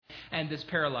and this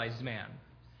paralyzed man.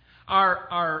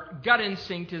 Our gut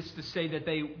instinct is to say that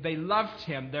they loved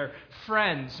him, they're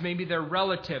friends, maybe they're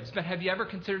relatives. But have you ever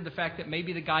considered the fact that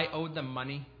maybe the guy owed them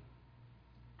money?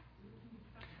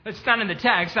 It's not in the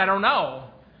text, I don't know.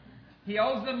 He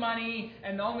owes them money,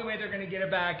 and the only way they're going to get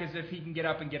it back is if he can get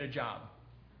up and get a job.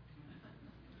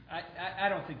 I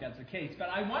don't think that's the case, but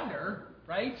I wonder,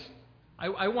 right?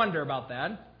 I wonder about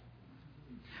that.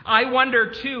 I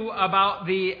wonder, too, about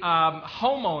the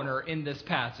homeowner in this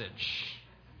passage.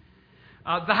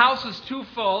 The house is too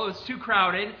full, it's too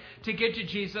crowded to get to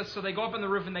Jesus, so they go up on the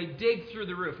roof and they dig through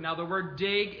the roof. Now, the word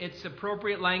dig, it's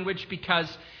appropriate language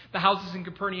because the houses in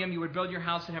Capernaum, you would build your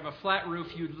house and have a flat roof.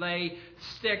 You'd lay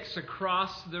sticks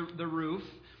across the roof,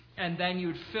 and then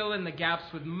you'd fill in the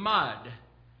gaps with mud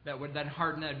that would then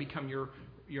harden and become your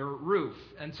roof.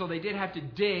 And so they did have to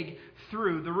dig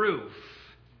through the roof.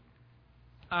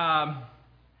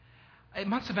 It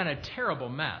must have been a terrible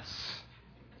mess.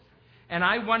 And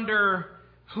I wonder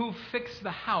who fixed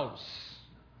the house.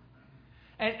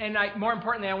 And more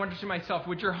importantly, I wonder to myself,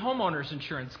 would your homeowner's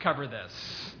insurance cover this?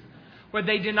 Would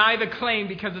they deny the claim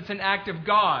because it's an act of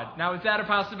God? Now, is that a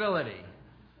possibility?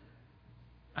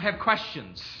 I have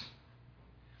questions.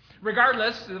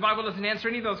 Regardless, the Bible doesn't answer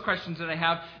any of those questions that I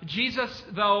have. Jesus,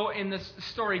 though, in this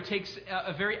story takes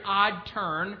a very odd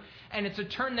turn, and it's a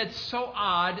turn that's so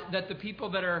odd that the people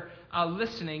that are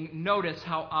listening notice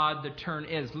how odd the turn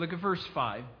is. Look at verse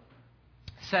 5. It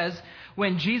says,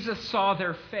 when Jesus saw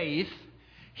their faith,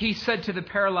 he said to the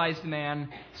paralyzed man,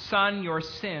 "Son, your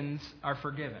sins are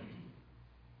forgiven."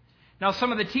 Now,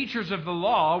 some of the teachers of the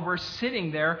law were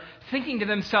sitting there thinking to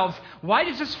themselves, why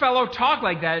does this fellow talk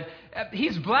like that?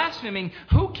 He's blaspheming.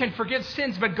 Who can forgive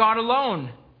sins but God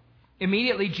alone?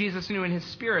 Immediately, Jesus knew in his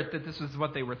spirit that this was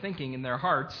what they were thinking in their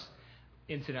hearts.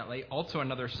 Incidentally, also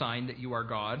another sign that you are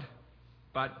God.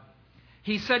 But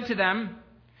he said to them,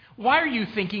 "Why are you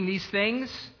thinking these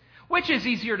things? Which is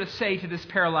easier to say to this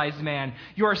paralyzed man,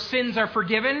 'Your sins are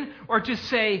forgiven,' or to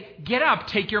say, 'Get up,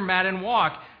 take your mat and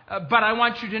walk'? But I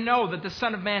want you to know that the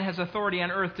Son of Man has authority on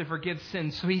earth to forgive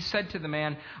sins." So he said to the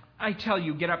man, "I tell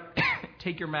you, get up,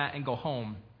 take your mat, and go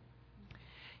home."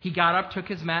 He got up, took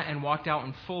his mat, and walked out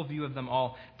in full view of them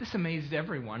all. This amazed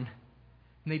everyone.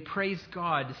 And they praised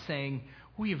God, saying,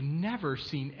 "We have never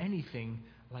seen anything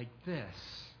like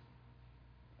this."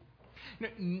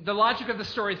 The logic of the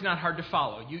story is not hard to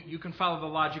follow. You can follow the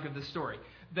logic of the story.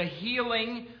 The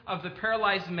healing of the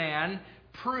paralyzed man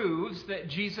proves that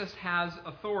Jesus has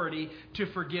authority to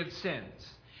forgive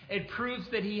sins. It proves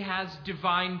that he has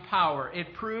divine power.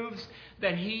 It proves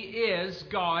that he is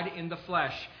God in the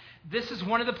flesh. This is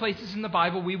one of the places in the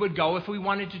Bible we would go if we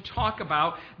wanted to talk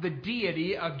about the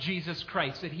deity of Jesus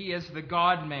Christ, that he is the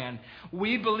God-man.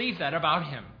 We believe that about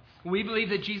him. We believe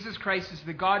that Jesus Christ is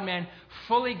the God-man,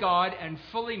 fully God and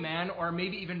fully man, or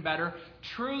maybe even better,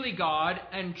 truly God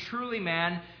and truly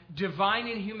man, divine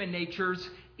and human natures,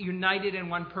 united in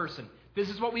one person. This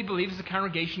is what we believe as a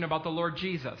congregation about the Lord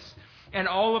Jesus. And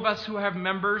all of us who are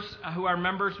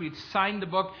members, we've signed the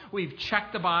book, we've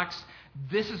checked the box.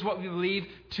 This is what we believe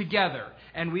together.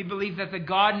 And we believe that the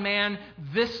God-man,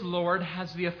 this Lord,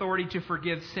 has the authority to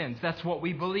forgive sins. That's what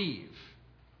we believe.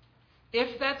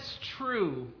 If that's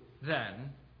true,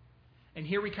 then, and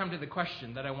here we come to the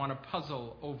question that I want to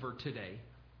puzzle over today.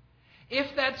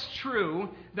 If that's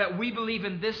true, that we believe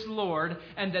in this Lord,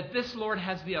 and that this Lord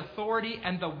has the authority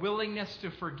and the willingness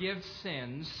to forgive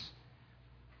sins,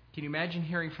 can you imagine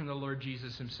hearing from the Lord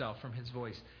Jesus himself, from his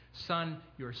voice, "Son,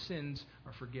 your sins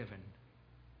are forgiven"?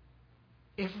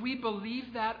 If we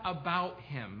believe that about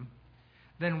him,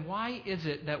 then why is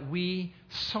it that we,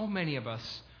 so many of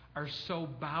us, are so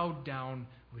bowed down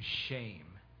with shame?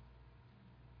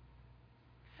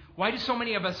 Why do so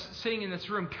many of us sitting in this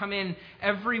room come in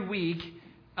every week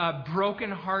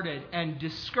brokenhearted and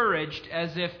discouraged,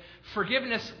 as if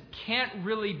forgiveness can't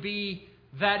really be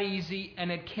that easy and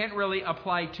it can't really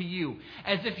apply to you?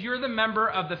 As if you're the member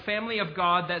of the family of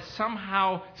God that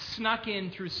somehow snuck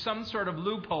in through some sort of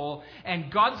loophole and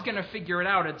God's going to figure it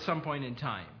out at some point in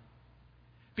time.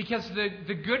 Because the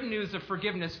good news of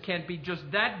forgiveness can't be just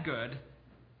that good,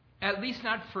 at least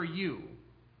not for you.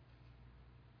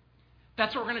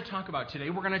 That's what we're going to talk about today.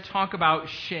 We're going to talk about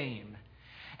shame.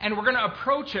 And we're going to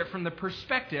approach it from the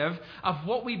perspective of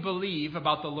what we believe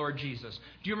about the Lord Jesus.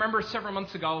 Do you remember several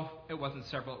months ago? It wasn't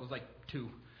several, it was like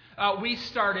 2. We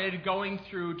started going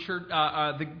through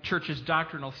the church's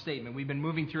doctrinal statement. We've been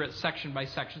moving through it section by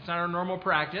section. It's not our normal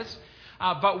practice,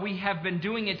 but we have been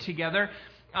doing it together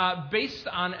based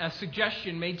on a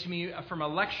suggestion made to me from a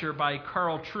lecture by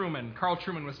Carl Trueman. Carl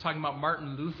Trueman was talking about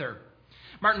Martin Luther.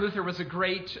 Martin Luther was a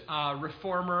great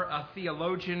reformer, a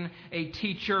theologian, a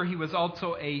teacher. He was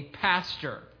also a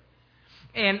pastor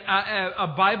and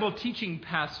a Bible teaching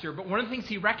pastor. But one of the things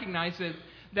he recognized is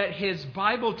that his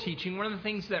Bible teaching, one of the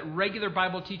things that regular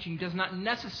Bible teaching does not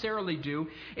necessarily do,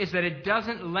 is that it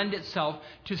doesn't lend itself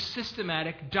to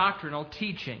systematic doctrinal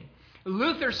teaching.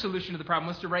 Luther's solution to the problem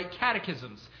was to write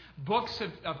catechisms, books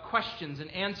of questions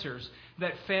and answers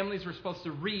that families were supposed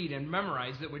to read and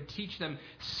memorize that would teach them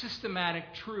systematic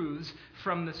truths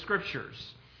from the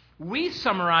Scriptures. We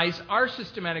summarize our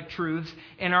systematic truths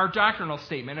in our doctrinal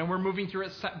statement, and we're moving through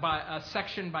it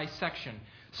section by section.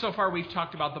 So far, we've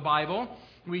talked about the Bible,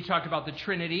 we talked about the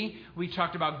Trinity, we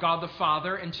talked about God the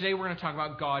Father, and today we're going to talk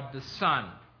about God the Son.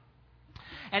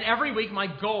 And every week, my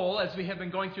goal, as we have been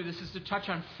going through this, is to touch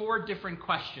on 4 different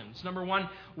questions. Number 1,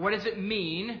 what does it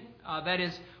mean? That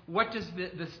is, what does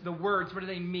the words, what do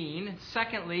they mean?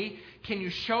 Secondly, can you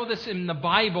show this in the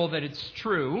Bible that it's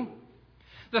true?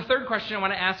 The third question I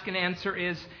want to ask and answer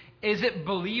is it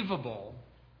believable?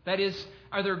 That is,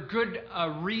 are there good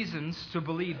reasons to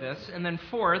believe this? And then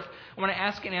fourth, I want to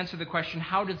ask and answer the question,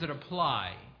 how does it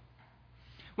apply?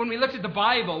 When we looked at the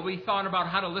Bible, we thought about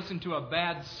how to listen to a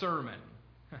bad sermon.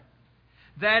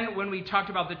 Then, when we talked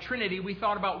about the Trinity, we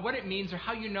thought about what it means or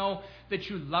how you know that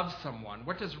you love someone.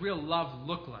 What does real love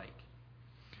look like?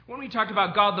 When we talked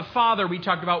about God the Father, we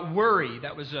talked about worry.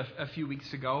 That was a few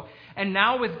weeks ago. And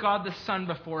now with God the Son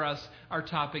before us, our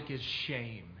topic is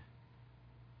shame.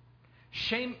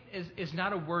 Shame is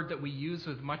not a word that we use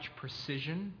with much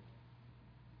precision.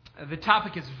 The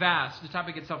topic is vast. The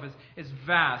topic itself is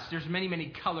vast. There's many, many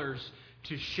colors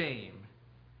to shame.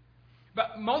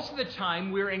 But most of the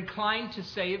time, we're inclined to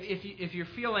say, if you're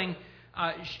feeling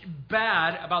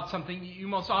bad about something, you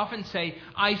most often say,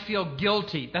 I feel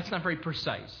guilty. That's not very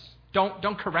precise.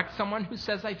 Don't correct someone who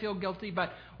says, I feel guilty,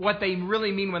 but what they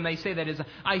really mean when they say that is,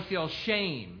 I feel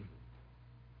shame.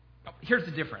 Here's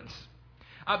the difference.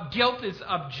 Guilt is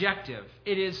objective.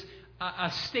 It is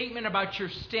a statement about your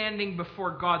standing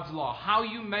before God's law, how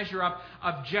you measure up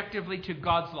objectively to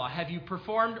God's law. Have you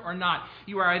performed or not?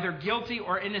 You are either guilty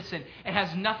or innocent. It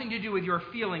has nothing to do with your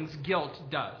feelings. Guilt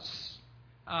does.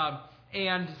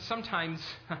 And sometimes,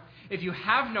 if you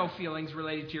have no feelings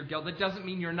related to your guilt, it doesn't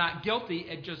mean you're not guilty.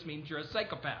 It just means you're a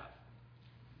psychopath.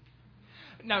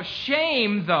 Now,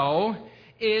 shame, though,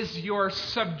 is your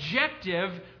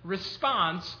subjective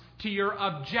response to your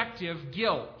objective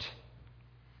guilt.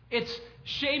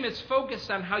 Shame is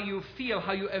focused on how you feel,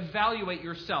 how you evaluate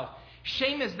yourself.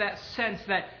 Shame is that sense,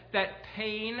 that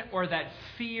pain or that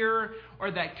fear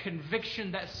or that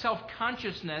conviction, that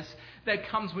self-consciousness that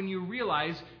comes when you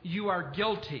realize you are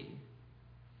guilty.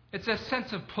 It's a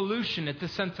sense of pollution. It's a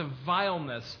sense of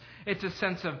vileness. It's a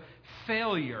sense of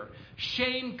failure.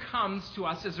 Shame comes to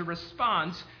us as a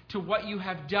response to what you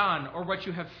have done or what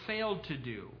you have failed to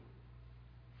do.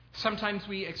 Sometimes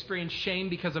we experience shame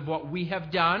because of what we have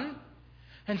done,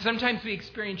 and sometimes we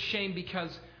experience shame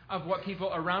because of what people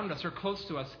around us or close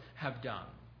to us have done.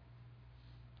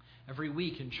 Every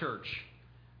week in church,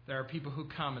 there are people who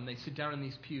come and they sit down in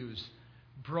these pews,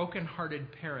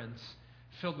 broken-hearted parents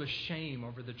filled with shame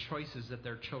over the choices that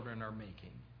their children are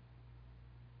making.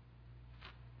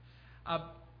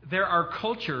 There are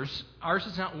cultures, ours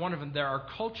is not one of them, there are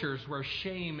cultures where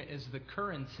shame is the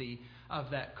currency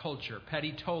of that culture.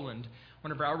 Patty Toland,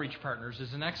 one of our outreach partners,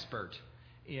 is an expert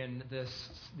in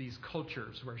these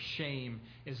cultures where shame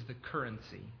is the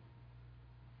currency.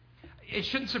 It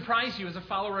shouldn't surprise you as a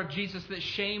follower of Jesus that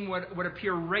shame would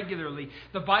appear regularly.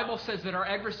 The Bible says that our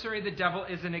adversary, the devil,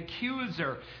 is an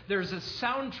accuser. There's a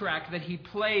soundtrack that he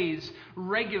plays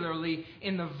regularly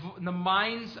in the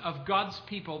minds of God's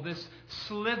people, this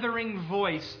slithering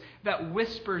voice that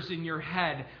whispers in your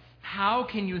head, how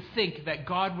can you think that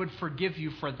God would forgive you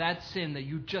for that sin that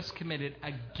you just committed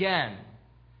again?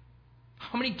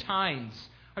 How many times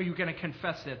are you going to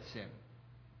confess that sin?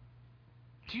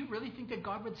 Do you really think that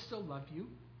God would still love you?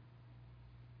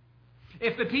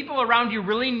 If the people around you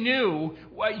really knew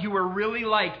what you were really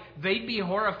like, they'd be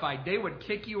horrified. They would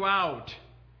kick you out.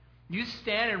 You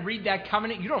stand and read that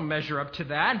covenant, you don't measure up to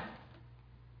that.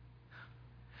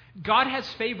 God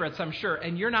has favorites, I'm sure,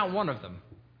 and you're not one of them.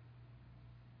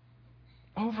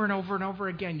 Over and over and over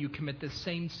again, you commit the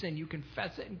same sin. You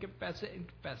confess it and confess it and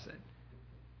confess it.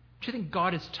 Do you think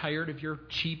God is tired of your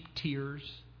cheap tears?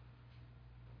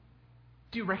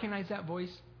 Do you recognize that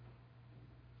voice?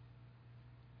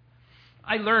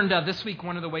 I learned this week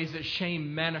one of the ways that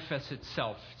shame manifests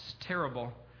itself. It's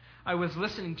terrible. I was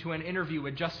listening to an interview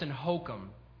with Justin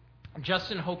Holcomb.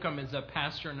 Justin Holcomb is a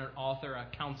pastor and an author, a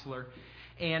counselor.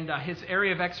 and his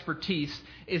area of expertise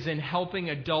is in helping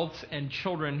adults and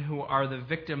children who are the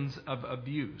victims of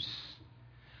abuse.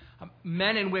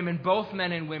 Men and women, both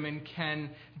men and women, can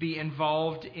be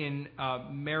involved in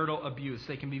marital abuse.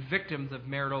 They can be victims of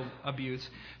marital abuse.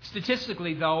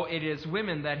 Statistically, though, it is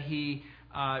women that he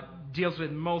deals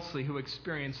with mostly who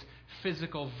experience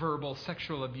physical, verbal,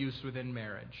 sexual abuse within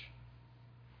marriage.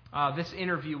 This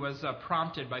interview was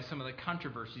prompted by some of the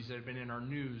controversies that have been in our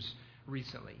news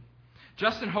recently.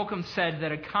 Justin Holcomb said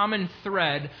that a common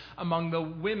thread among the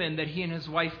women that he and his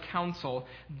wife counsel,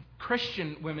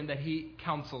 Christian women that he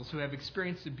counsels who have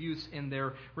experienced abuse in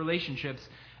their relationships,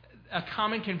 a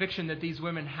common conviction that these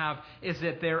women have is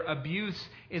that their abuse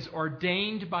is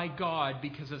ordained by God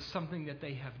because of something that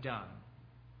they have done.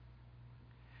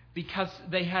 Because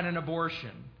they had an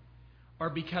abortion, or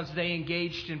because they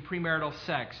engaged in premarital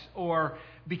sex, or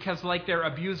because, like their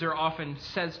abuser often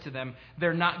says to them,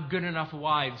 they're not good enough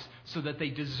wives so that they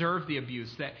deserve the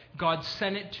abuse, that God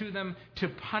sent it to them to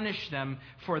punish them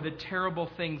for the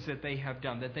terrible things that they have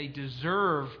done, that they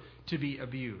deserve to be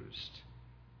abused.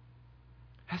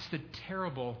 That's the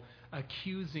terrible,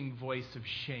 accusing voice of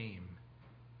shame.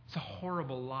 It's a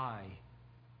horrible lie.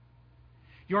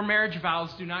 Your marriage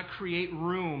vows do not create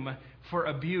room for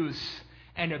abuse,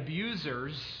 and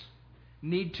abusers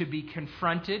need to be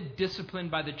confronted, disciplined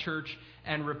by the church,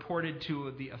 and reported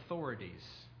to the authorities.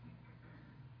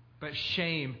 But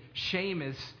shame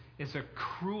is a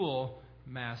cruel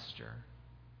master.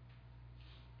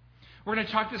 We're going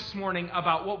to talk this morning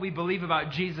about what we believe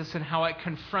about Jesus and how it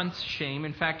confronts shame.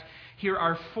 In fact, here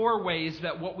are 4 ways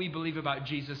that what we believe about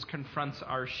Jesus confronts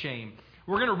our shame.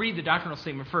 We're going to read the doctrinal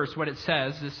statement first, what it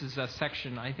says. This is a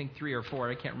section, I think 3 or 4.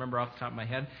 I can't remember off the top of my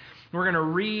head. We're going to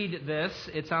read this.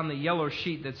 It's on the yellow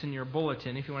sheet that's in your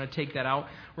bulletin. If you want to take that out,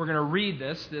 we're going to read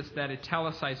that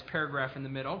italicized paragraph in the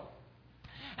middle.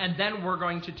 And then we're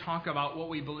going to talk about what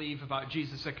we believe about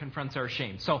Jesus that confronts our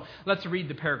shame. So let's read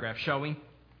the paragraph, shall we?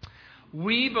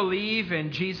 We believe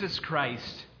in Jesus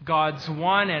Christ, God's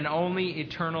one and only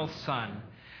eternal Son.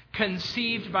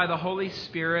 Conceived by the Holy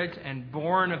Spirit and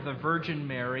born of the Virgin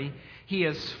Mary, he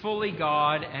is fully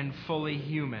God and fully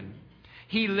human.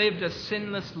 He lived a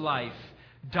sinless life,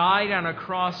 died on a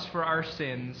cross for our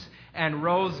sins, and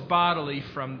rose bodily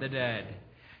from the dead.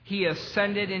 He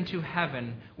ascended into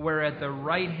heaven, where at the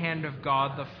right hand of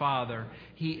God the Father,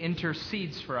 he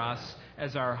intercedes for us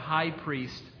as our high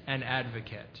priest and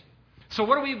advocate. So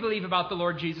what do we believe about the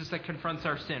Lord Jesus that confronts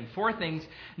our sin? 4 things.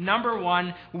 Number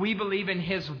 1, we believe in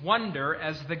his wonder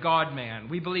as the God-man.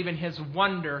 We believe in his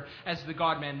wonder as the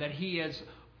God-man, that he is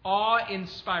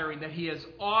awe-inspiring, that he is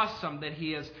awesome, that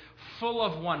he is full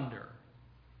of wonder.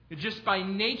 Just by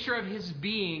nature of his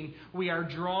being, we are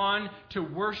drawn to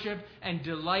worship and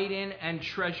delight in and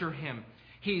treasure him.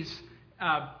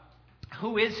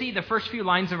 Who is he? The first few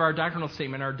lines of our doctrinal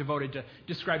statement are devoted to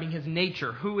describing his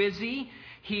nature. Who is he?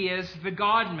 He is the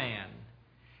God-man.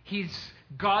 He's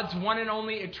God's one and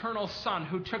only eternal Son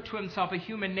who took to himself a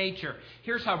human nature.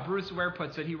 Here's how Bruce Ware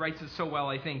puts it. He writes it so well,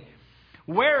 I think.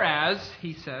 Whereas,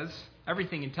 he says,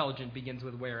 everything intelligent begins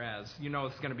with whereas. You know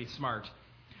it's going to be smart.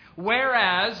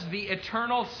 Whereas the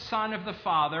eternal Son of the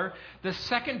Father, the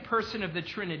second person of the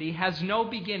Trinity, has no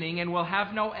beginning and will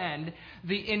have no end,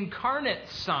 the incarnate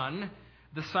Son,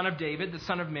 the Son of David, the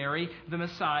Son of Mary, the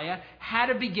Messiah,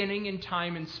 had a beginning in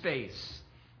time and space.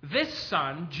 This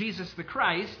Son, Jesus the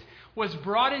Christ, was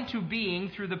brought into being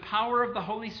through the power of the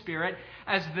Holy Spirit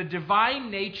as the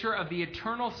divine nature of the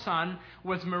eternal Son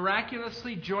was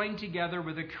miraculously joined together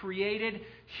with a created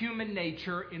human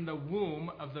nature in the womb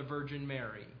of the Virgin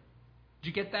Mary. Did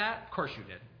you get that? Of course you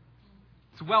did.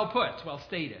 It's well put, it's well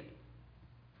stated.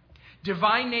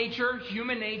 Divine nature,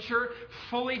 human nature,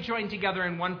 fully joined together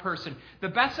in one person. The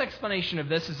best explanation of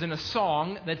this is in a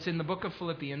song that's in the book of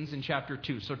Philippians in chapter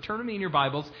 2. So turn to me in your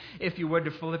Bibles, if you would,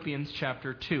 to Philippians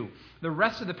chapter 2. The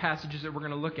rest of the passages that we're going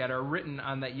to look at are written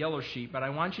on that yellow sheet, but I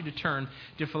want you to turn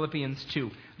to Philippians 2.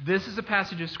 This is a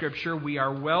passage of Scripture we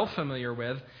are well familiar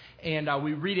with, and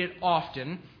we read it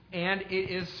often, and it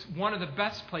is one of the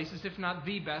best places, if not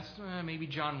the best. Maybe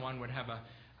John 1 would have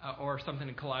or something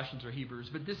in Colossians or Hebrews.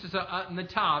 But this is in the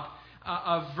top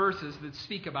of verses that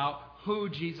speak about who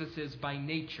Jesus is by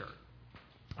nature.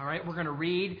 All right, we're going to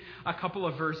read a couple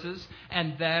of verses,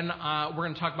 and then we're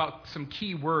going to talk about some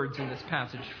key words in this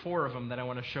passage, 4 of them that I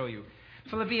want to show you.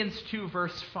 Philippians 2,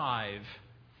 verse 5.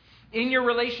 In your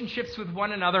relationships with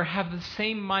one another, have the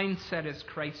same mindset as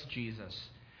Christ Jesus,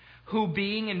 who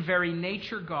being in very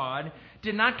nature God,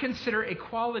 did not consider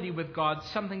equality with God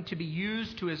something to be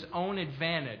used to his own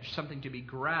advantage, something to be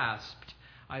grasped,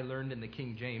 I learned in the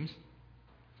King James.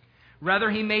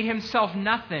 Rather, he made himself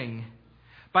nothing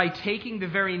by taking the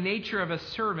very nature of a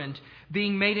servant,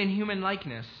 being made in human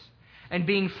likeness, and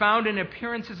being found in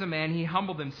appearance as a man, he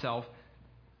humbled himself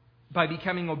by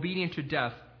becoming obedient to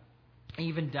death,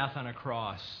 even death on a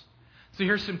cross. So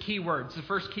here's some key words. The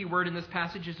first key word in this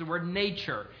passage is the word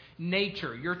nature.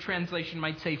 Nature. Your translation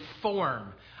might say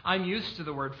form. I'm used to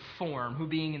the word form, who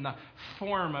being in the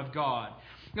form of God.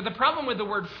 Now, the problem with the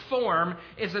word form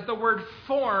is that the word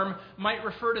form might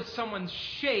refer to someone's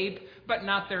shape, but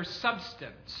not their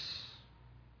substance.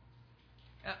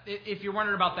 If you're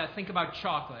wondering about that, think about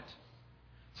chocolate.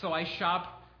 So I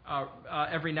shop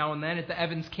every now and then at the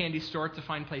Evans Candy Store. It's a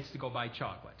fine place to go buy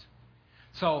chocolate.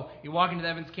 So you walk into the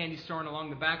Evans Candy Store, and along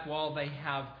the back wall they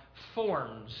have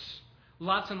forms.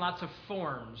 Lots and lots of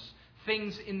forms.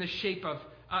 Things in the shape of,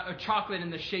 chocolate in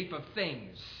the shape of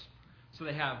things. So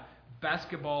they have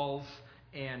basketballs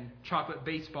and chocolate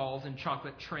baseballs and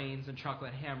chocolate trains and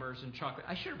chocolate hammers and chocolate...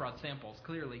 I should have brought samples,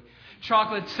 clearly.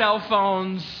 Chocolate cell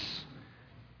phones.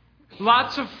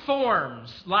 Lots of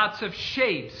forms. Lots of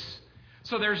shapes.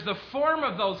 So there's the form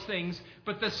of those things,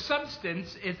 but the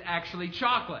substance is actually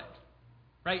chocolate.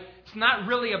 Right? It's not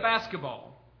really a basketball.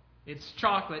 It's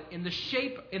chocolate in the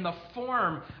shape, in the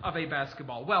form of a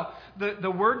basketball. Well, the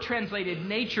word translated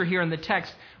nature here in the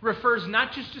text refers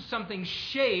not just to something's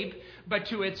shape, but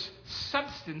to its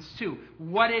substance too,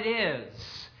 what it is.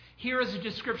 Here is a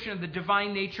description of the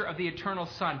divine nature of the eternal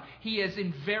Son. He is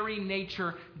in very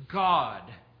nature God.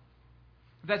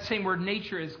 That same word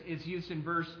nature is used in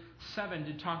verse 7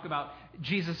 to talk about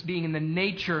Jesus being in the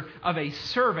nature of a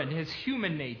servant, his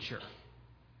human nature.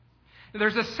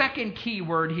 There's a second key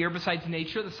word here besides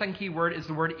nature. The second key word is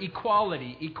the word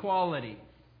equality. Equality.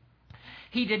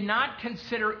 He did not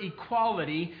consider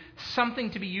equality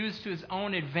something to be used to his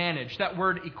own advantage. That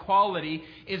word equality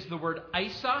is the word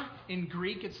isa. In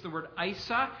Greek, it's the word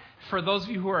isa. For those of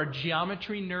you who are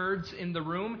geometry nerds in the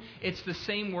room, it's the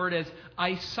same word as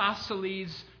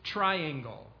isosceles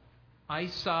triangle.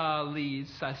 Isosceles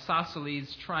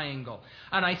triangle.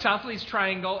 An isosceles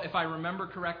triangle, if I remember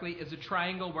correctly, is a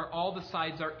triangle where all the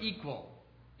sides are equal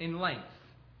in length.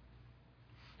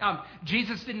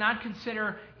 Jesus did not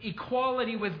consider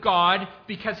equality with God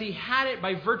because he had it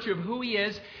by virtue of who he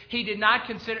is. He did not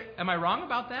consider... Am I wrong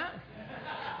about that?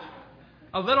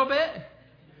 A little bit?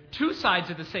 Two sides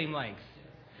are the same length.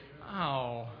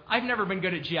 Oh, I've never been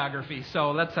good at geography,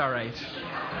 so that's all right.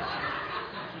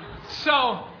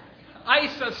 So...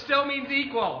 ISA still means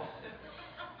equal.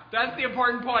 That's the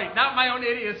important point. Not my own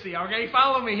idiocy, okay?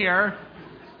 Follow me here.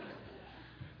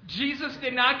 Jesus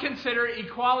did not consider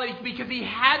equality because he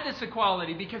had this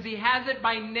equality, because he has it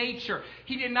by nature.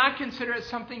 He did not consider it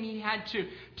something he had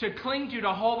to cling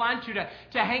to hold on to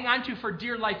hang on to for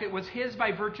dear life. It was his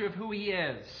by virtue of who he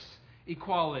is.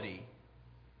 Equality.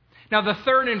 Now, the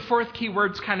third and fourth key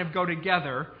words kind of go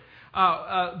together.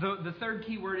 The third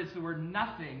key word is the word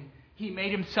nothing. He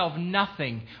made himself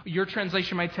nothing. Your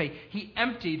translation might say, he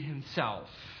emptied himself.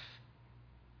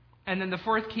 And then the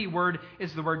fourth key word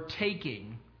is the word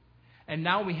taking. And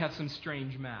now we have some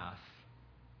strange math.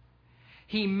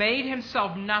 He made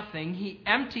himself nothing. He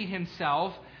emptied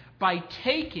himself by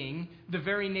taking the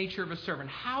very nature of a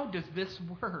servant. How does this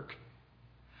work?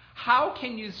 How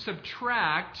can you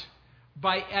subtract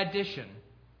by addition?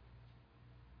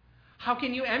 How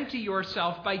can you empty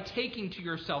yourself by taking to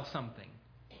yourself something?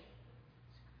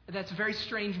 That's very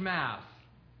strange math.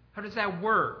 How does that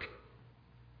work?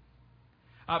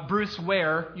 Bruce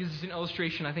Ware uses an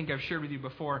illustration I think I've shared with you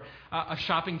before, of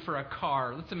shopping for a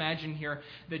car. Let's imagine here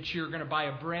that you're going to buy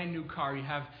a brand new car. You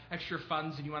have extra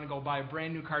funds and you want to go buy a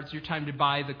brand new car. It's your time to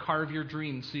buy the car of your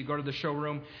dreams. So you go to the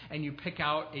showroom and you pick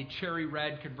out a cherry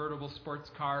red convertible sports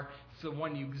car. It's the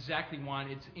one you exactly want.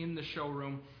 It's in the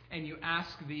showroom. And you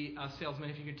ask the salesman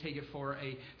if you can take it for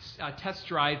a test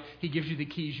drive. He gives you the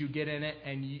keys, you get in it,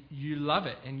 and you love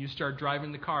it. And you start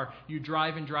driving the car. You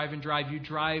drive and drive and drive. You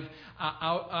drive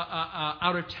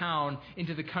out of town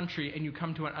into the country, and you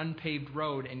come to an unpaved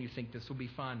road, and you think this will be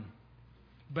fun.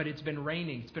 But it's been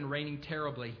raining. It's been raining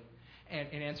terribly. And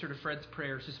in answer to Fred's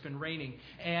prayers, it's been raining.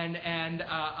 And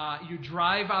you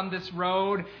drive on this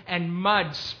road, and mud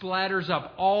splatters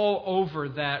up all over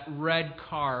that red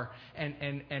car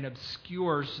and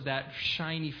obscures that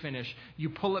shiny finish. You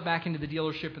pull it back into the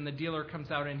dealership, and the dealer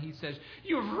comes out, and he says,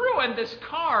 "You've ruined this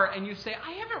car." And you say,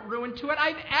 "I haven't ruined to it.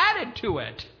 I've added to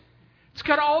it. It's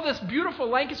got all this beautiful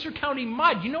Lancaster County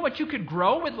mud. You know what you could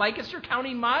grow with Lancaster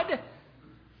County mud?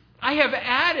 I have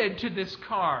added to this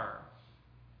car."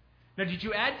 Now, did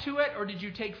you add to it or did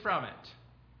you take from it?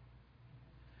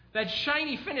 That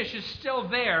shiny finish is still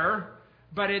there,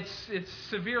 but it's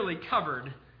severely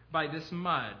covered by this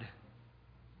mud.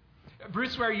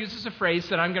 Bruce Ware uses a phrase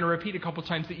that I'm going to repeat a couple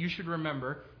times that you should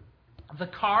remember. The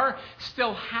car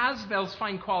still has those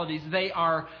fine qualities. They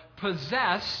are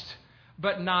possessed,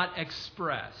 but not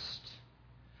expressed.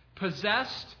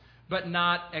 Possessed, but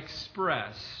not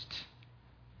expressed.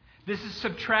 This is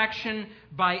subtraction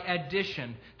by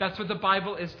addition. That's what the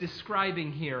Bible is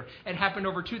describing here. It happened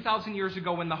over 2,000 years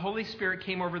ago when the Holy Spirit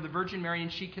came over the Virgin Mary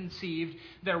and she conceived.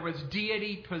 There was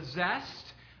deity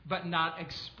possessed, but not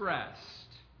expressed.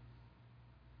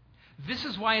 This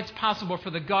is why it's possible for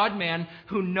the God-man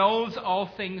who knows all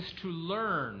things to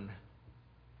learn,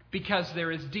 because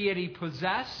there is deity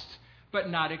possessed, but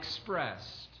not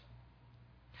expressed.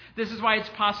 This is why it's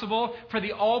possible for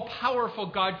the all-powerful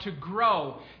God to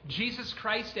grow. Jesus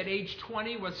Christ at age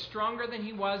 20 was stronger than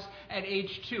he was at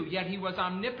age 2, yet he was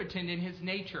omnipotent in his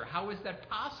nature. How is that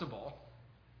possible?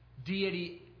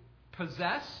 Deity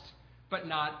possessed, but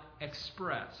not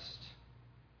expressed.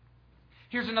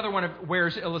 Here's another one of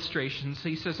Ware's illustrations.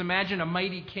 He says, imagine a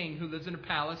mighty king who lives in a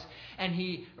palace, and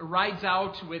he rides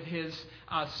out with his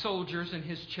soldiers and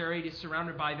his chariot. He's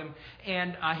surrounded by them,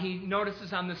 and he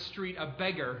notices on the street a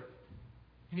beggar.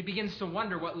 And he begins to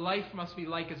wonder what life must be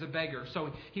like as a beggar.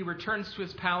 So he returns to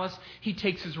his palace. He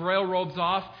takes his royal robes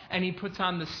off, and he puts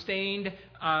on the stained,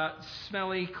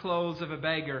 smelly clothes of a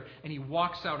beggar, and he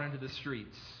walks out into the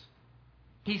streets.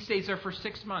 He stays there for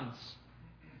 6 months.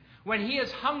 When he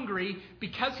is hungry,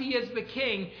 because he is the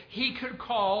king, he could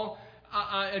call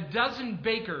a dozen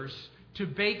bakers to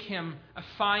bake him a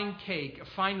fine cake, a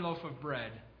fine loaf of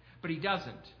bread. But he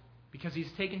doesn't, because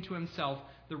he's taken to himself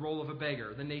the role of a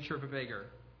beggar, the nature of a beggar.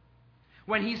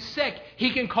 When he's sick,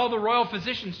 he can call the royal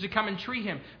physicians to come and treat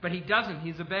him. But he doesn't.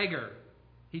 He's a beggar.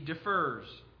 He defers.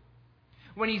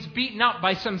 When he's beaten up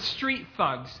by some street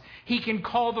thugs, he can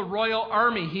call the royal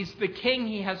army. He's the king.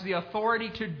 He has the authority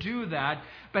to do that,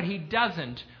 but he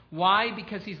doesn't. Why?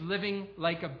 Because he's living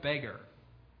like a beggar.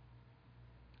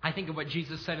 I think of what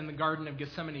Jesus said in the Garden of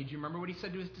Gethsemane. Do you remember what he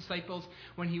said to his disciples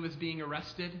when he was being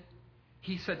arrested?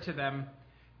 He said to them,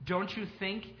 "Don't you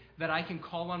think that I can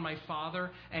call on my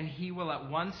Father and he will at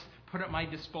once put at my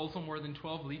disposal more than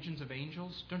 12 legions of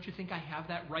angels? Don't you think I have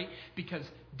that right because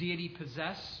deity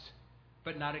possessed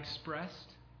but not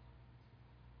expressed?"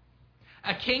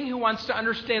 A king who wants to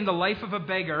understand the life of a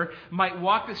beggar might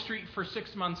walk the street for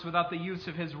 6 months without the use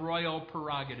of his royal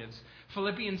prerogatives.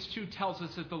 Philippians 2 tells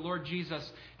us that the Lord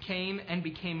Jesus came and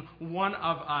became one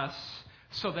of us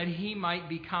so that he might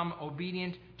become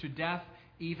obedient to death,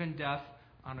 even death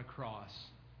on a cross.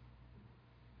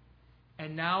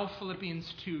 And now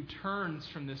Philippians 2 turns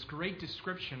from this great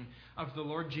description of the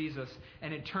Lord Jesus,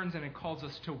 and it turns and it calls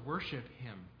us to worship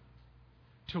him,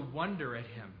 to wonder at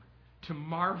him, to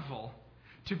marvel,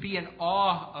 to be in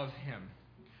awe of him.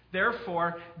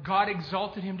 Therefore, God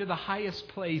exalted him to the highest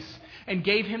place and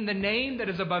gave him the name that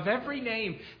is above every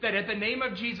name, that at the name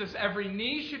of Jesus every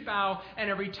knee should bow and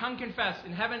every tongue confess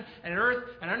in heaven and earth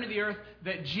and under the earth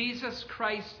that Jesus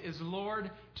Christ is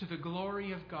Lord, to the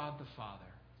glory of God the Father.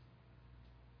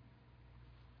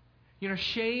 You know,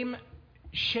 shame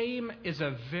is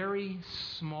a very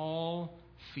small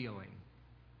feeling.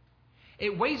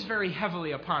 It weighs very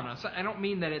heavily upon us. I don't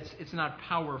mean that it's not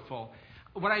powerful.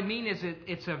 What I mean is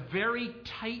it's a very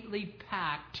tightly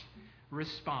packed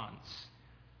response.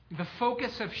 The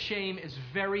focus of shame is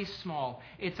very small.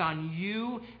 It's on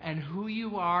you and who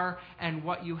you are and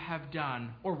what you have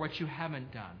done or what you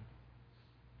haven't done.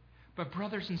 But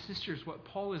brothers and sisters, what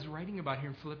Paul is writing about here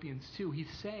in Philippians 2,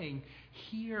 he's saying,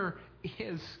 here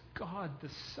is God the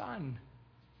Son.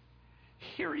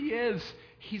 Here he is.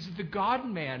 He's the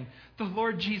God-man, the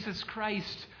Lord Jesus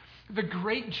Christ, the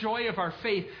great joy of our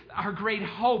faith, our great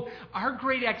hope, our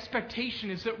great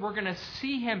expectation is that we're going to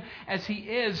see him as he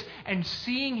is, and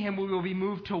seeing him we will be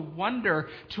moved to wonder,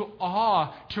 to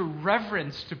awe, to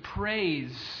reverence, to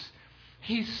praise.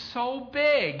 He's so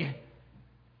big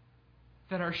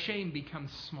that our shame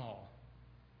becomes small.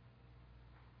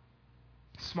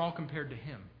 Small compared to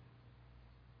him.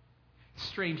 It's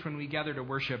strange when we gather to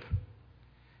worship.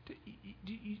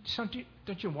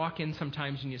 Don't you walk in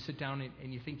sometimes and you sit down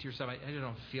and you think to yourself, I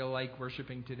don't feel like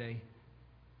worshiping today?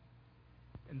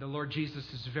 And the Lord Jesus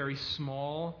is very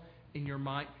small in your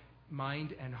mind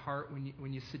and heart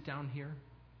when you sit down here.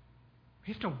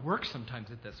 We have to work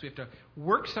sometimes at this. We have to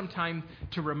work sometime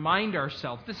to remind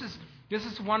ourselves. This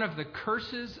is one of the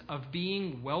curses of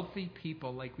being wealthy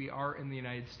people like we are in the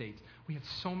United States. We have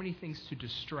so many things to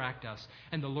distract us,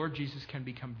 and the Lord Jesus can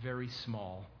become very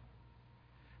small.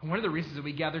 And one of the reasons that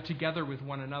we gather together with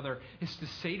one another is to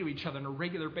say to each other on a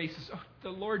regular basis, oh,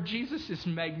 the Lord Jesus is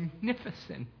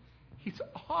magnificent. He's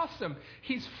awesome.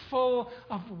 He's full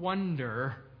of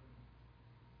wonder.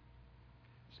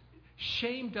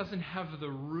 Shame doesn't have the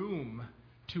room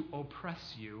to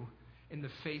oppress you in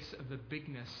the face of the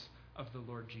bigness of the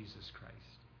Lord Jesus Christ.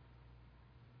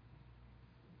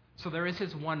 So there is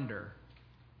his wonder.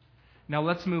 Now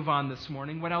let's move on this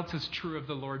morning. What else is true of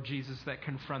the Lord Jesus that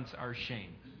confronts our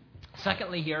shame?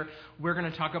 Secondly, here, we're going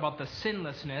to talk about the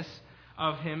sinlessness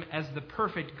of him as the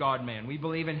perfect God-man. We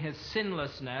believe in his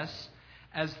sinlessness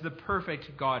as the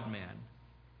perfect God-man.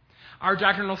 Our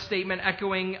doctrinal statement,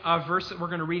 echoing a verse that we're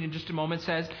going to read in just a moment,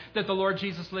 says that the Lord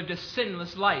Jesus lived a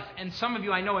sinless life. And some of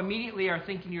you, I know, immediately are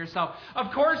thinking to yourself,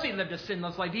 of course he lived a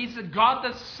sinless life. He's God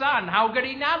the Son. How could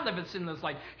he not live a sinless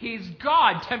life? He's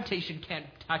God. Temptation can't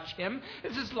touch him.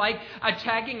 This is like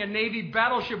attacking a Navy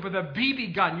battleship with a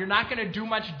BB gun. You're not going to do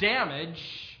much damage.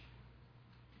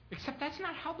 Except that's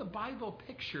not how the Bible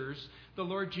pictures the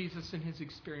Lord Jesus in his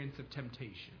experience of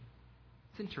temptation.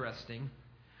 It's interesting.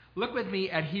 Look with me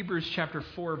at Hebrews chapter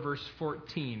 4, verse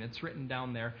 14. It's written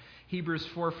down there. Hebrews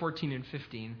 4, 14 and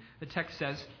 15. The text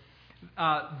says,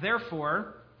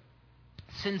 therefore,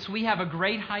 since we have a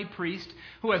great high priest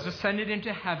who has ascended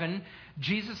into heaven,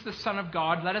 Jesus the Son of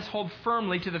God, let us hold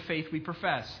firmly to the faith we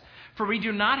profess. For we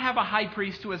do not have a high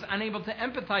priest who is unable to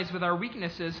empathize with our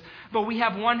weaknesses, but we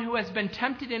have one who has been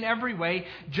tempted in every way,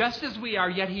 just as we are,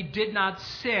 yet he did not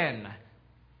sin.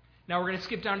 Now we're going to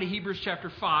skip down to Hebrews chapter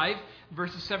 5,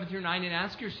 verses 7 through 9, and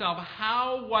ask yourself,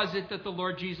 how was it that the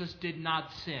Lord Jesus did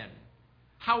not sin?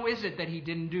 How is it that he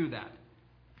didn't do that?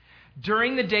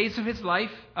 During the days of his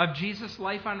life, of Jesus'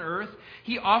 life on earth,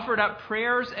 he offered up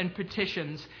prayers and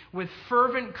petitions with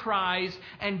fervent cries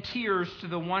and tears to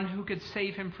the one who could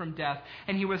save him from death.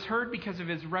 And he was heard because of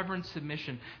his reverent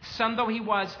submission. Son though he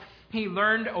was, he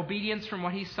learned obedience from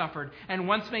what he suffered. And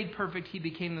once made perfect, he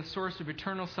became the source of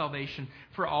eternal salvation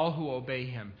for all who obey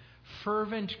him.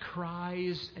 Fervent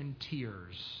cries and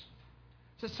tears.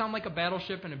 Does it sound like a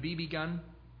battleship and a BB gun?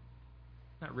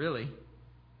 Not really.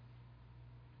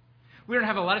 We don't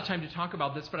have a lot of time to talk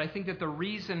about this, but I think that the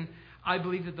reason I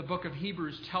believe that the book of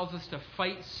Hebrews tells us to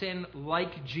fight sin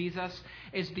like Jesus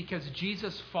is because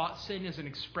Jesus fought sin as an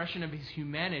expression of his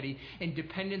humanity in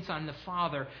dependence on the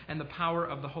Father and the power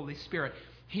of the Holy Spirit.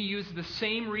 He used the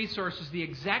same resources, the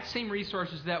exact same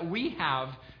resources that we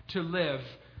have to live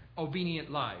obedient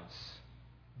lives.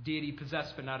 Deity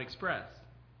possessed but not expressed.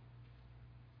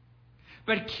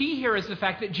 But key here is the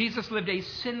fact that Jesus lived a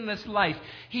sinless life.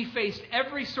 He faced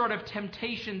every sort of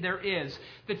temptation there is.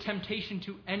 The temptation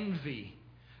to envy,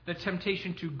 the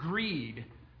temptation to greed,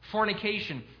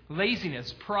 fornication,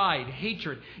 laziness, pride,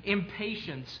 hatred,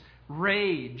 impatience,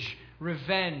 rage,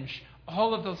 revenge.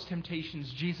 All of those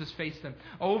temptations, Jesus faced them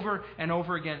over and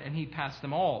over again, and he passed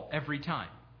them all every time.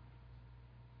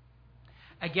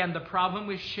 Again, the problem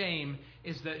with shame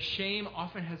is that shame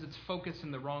often has its focus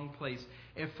in the wrong place.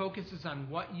 It focuses on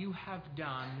what you have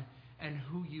done and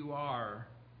who you are.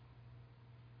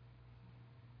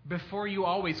 Before you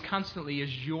always, constantly,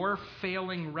 is your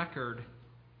failing record.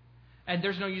 And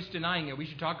there's no use denying it. We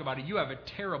should talk about it. You have a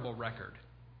terrible record.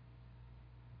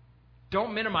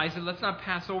 Don't minimize it. Let's not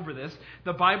pass over this.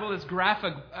 The Bible is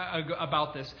graphic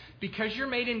about this. Because you're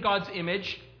made in God's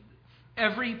image,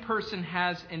 every person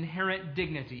has inherent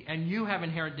dignity, and you have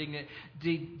inherent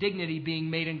dignity being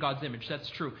made in God's image. That's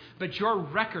true. But your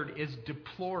record is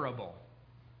deplorable.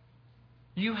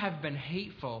 You have been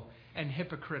hateful and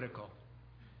hypocritical.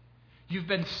 You've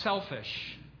been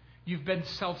selfish. You've been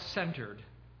self-centered.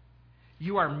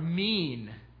 You are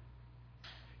mean.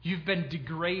 You've been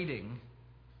degrading.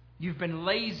 You've been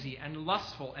lazy and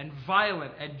lustful and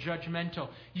violent and judgmental.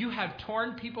 You have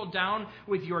torn people down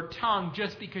with your tongue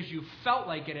just because you felt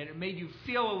like it and it made you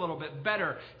feel a little bit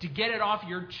better to get it off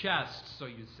your chest, so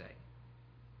you say.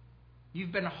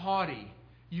 You've been haughty.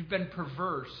 You've been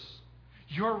perverse.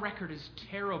 Your record is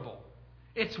terrible.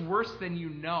 It's worse than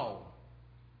you know.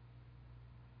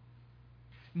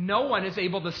 No one is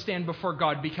able to stand before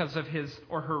God because of his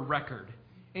or her record,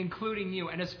 including you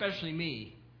and especially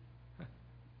me.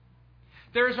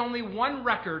 There is only one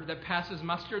record that passes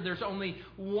muster. There's only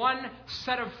one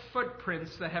set of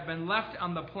footprints that have been left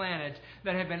on the planet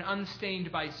that have been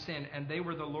unstained by sin, and they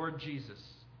were the Lord Jesus.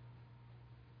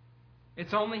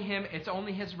 It's only him. It's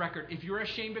only his record. If you're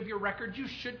ashamed of your record, you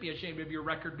should be ashamed of your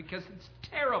record because it's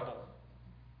terrible.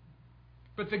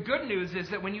 But the good news is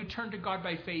that when you turn to God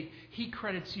by faith, he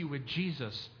credits you with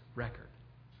Jesus' record,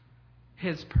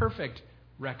 his perfect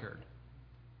record.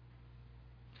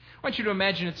 I want you to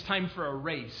imagine it's time for a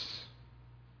race.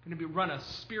 Going to run a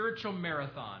spiritual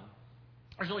marathon.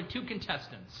 There's only two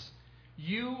contestants,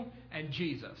 you and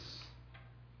Jesus.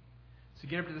 So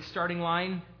get up to the starting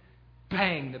line,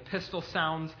 bang, the pistol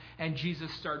sounds, and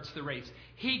Jesus starts the race.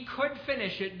 He could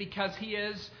finish it because he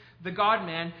is the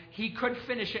God-man, he could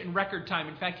finish it in record time.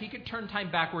 In fact, he could turn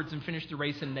time backwards and finish the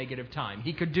race in negative time.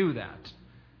 He could do that.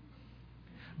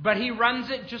 But he runs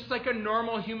it just like a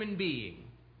normal human being.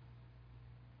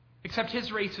 Except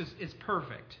his race is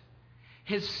perfect.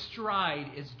 His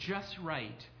stride is just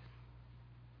right.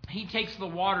 He takes the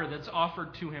water that's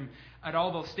offered to him at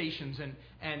all those stations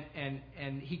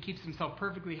and he keeps himself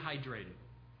perfectly hydrated.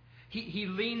 He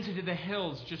leans into the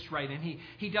hills just right, and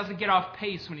he doesn't get off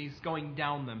pace when he's going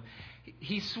down them.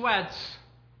 He sweats.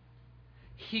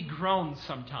 He groans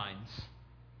sometimes.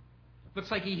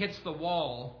 Looks like he hits the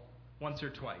wall once or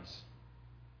twice.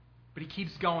 But he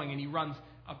keeps going, and he runs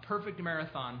a perfect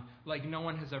marathon like no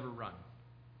one has ever run.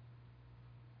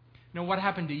 Now, what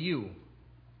happened to you?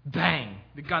 Bang!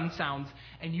 The gun sounds,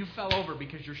 and you fell over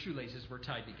because your shoelaces were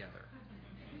tied together.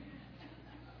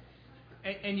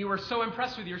 And you were so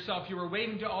impressed with yourself, you were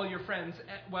waving to all your friends.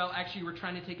 Well, actually, you were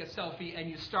trying to take a selfie, and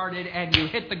you started, and you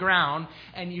hit the ground,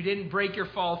 and you didn't break your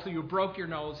fall, so you broke your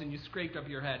nose, and you scraped up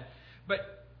your head.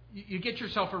 But you get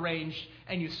yourself arranged,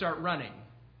 and you start running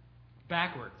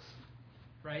backwards,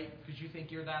 right? Because you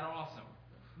think you're that awesome.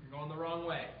 You're going the wrong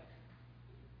way.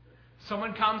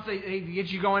 Someone comes, they get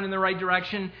you going in the right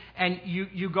direction, and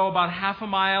you go about half a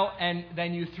mile, and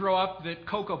then you throw up the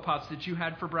Cocoa Puffs that you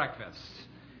had for breakfast.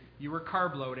 You were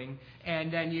carb loading,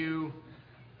 and then you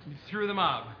threw them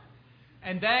up.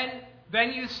 And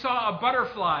then you saw a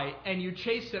butterfly, and you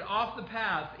chased it off the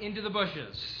path into the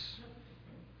bushes.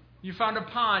 You found a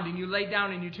pond, and you laid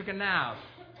down, and you took a nap.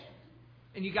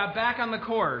 And you got back on the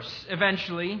course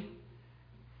eventually.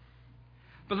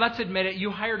 But let's admit it,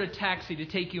 you hired a taxi to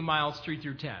take you miles 3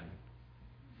 through 10.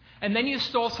 And then you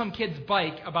stole some kid's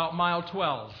bike about mile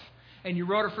 12. And you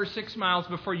rode it for 6 miles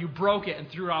before you broke it and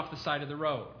threw it off the side of the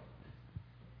road.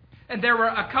 And there were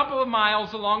a couple of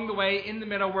miles along the way in the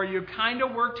middle where you kind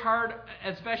of worked hard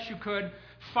as best you could.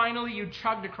 Finally, you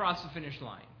chugged across the finish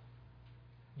line.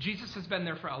 Jesus has been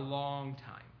there for a long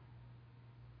time.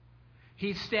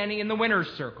 He's standing in the winner's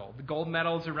circle. The gold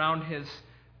medal's around his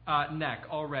neck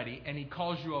already, and he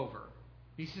calls you over.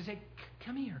 He says, hey,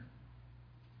 come here.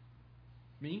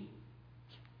 Me?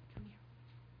 Come here.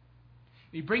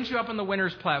 And he brings you up on the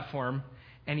winner's platform,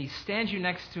 and he stands you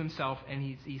next to himself, and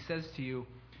he says to you,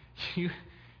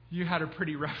 you had a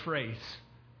pretty rough race.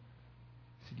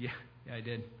 I said, yeah, I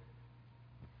did.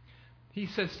 He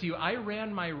says to you, I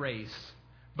ran my race,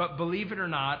 but believe it or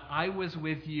not, I was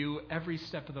with you every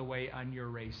step of the way on your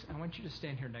race. I want you to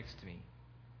stand here next to me.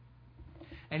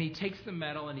 And he takes the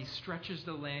medal and he stretches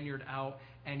the lanyard out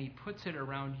and he puts it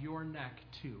around your neck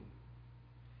too.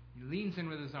 He leans in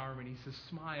with his arm and he says,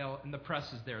 smile, and the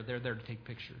press is there. They're there to take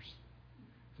pictures.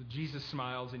 So Jesus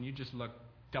smiles and you just look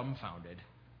dumbfounded.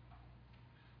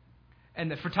 And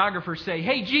the photographers say,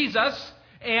 hey, Jesus,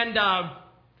 and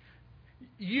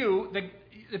you,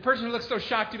 the person who looks so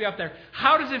shocked to be up there,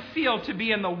 how does it feel to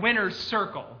be in the winner's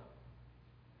circle?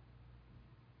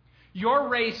 Your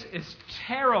race is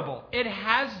terrible. It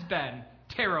has been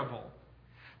terrible.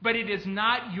 But it is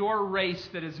not your race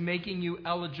that is making you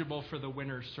eligible for the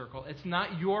winner's circle. It's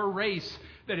not your race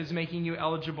that is making you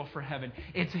eligible for heaven.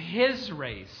 It's his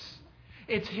race.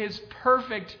 It's his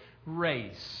perfect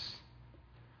race.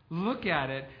 Look at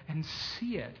it and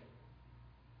see it.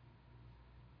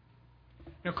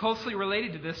 Now, closely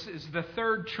related to this is the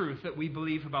third truth that we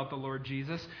believe about the Lord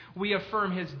Jesus. We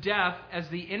affirm his death as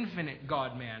the infinite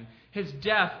God-man. His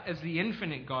death as the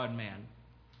infinite God-man.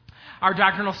 Our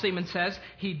doctrinal statement says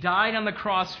he died on the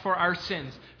cross for our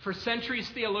sins. For centuries,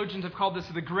 theologians have called this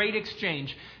the great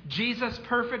exchange. Jesus'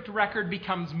 perfect record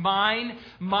becomes mine.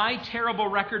 My terrible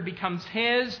record becomes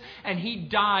his. And he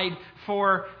died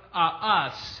for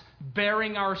us,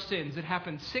 bearing our sins. It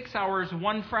happened 6 hours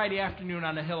one Friday afternoon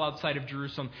on a hill outside of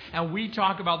Jerusalem. And we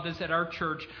talk about this at our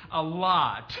church a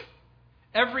lot.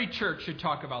 Every church should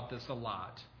talk about this a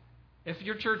lot. If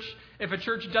a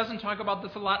church doesn't talk about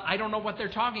this a lot, I don't know what they're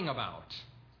talking about.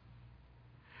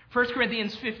 1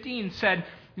 Corinthians 15 said,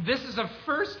 this is of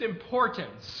first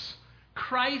importance.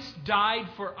 Christ died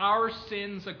for our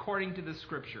sins according to the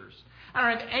Scriptures. I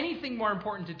don't have anything more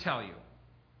important to tell you.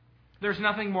 There's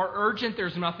nothing more urgent,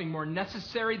 there's nothing more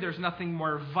necessary, there's nothing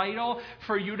more vital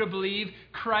for you to believe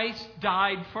Christ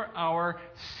died for our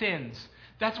sins.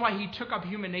 That's why he took up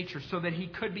human nature, so that he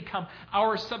could become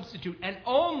our substitute, and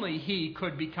only he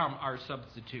could become our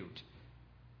substitute.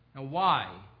 Now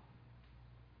why?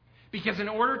 Because in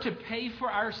order to pay for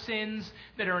our sins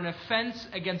that are an offense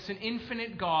against an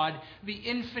infinite God, the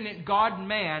infinite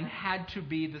God-man had to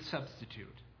be the substitute.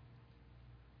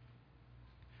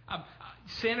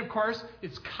 Sin, of course,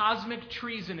 is cosmic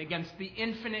treason against the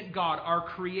infinite God, our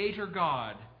Creator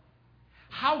God.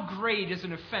 How great is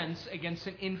an offense against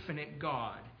an infinite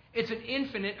God? It's an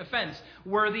infinite offense,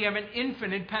 worthy of an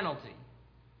infinite penalty.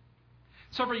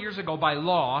 Several years ago, by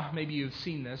law, maybe you've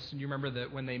seen this, and you remember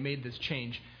that when they made this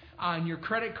change, on your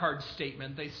credit card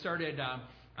statement, they started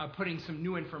putting some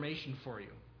new information for you.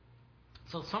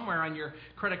 So somewhere on your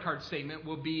credit card statement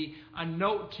will be a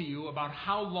note to you about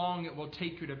how long it will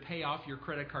take you to pay off your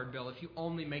credit card bill if you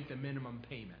only make the minimum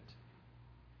payment.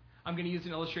 I'm going to use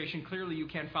an illustration. Clearly you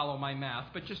can't follow my math,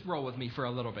 but just roll with me for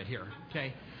a little bit here,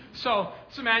 okay? So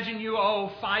imagine you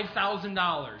owe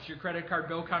 $5,000. Your credit card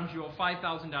bill comes, you owe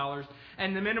 $5,000,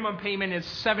 and the minimum payment is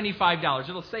 $75.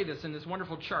 It'll say this in this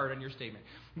wonderful chart on your statement.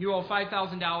 You owe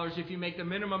 $5,000. If you make the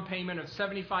minimum payment of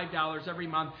 $75 every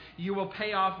month, you will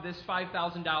pay off this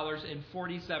 $5,000 in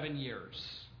 47 years.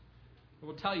 It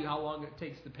will tell you how long it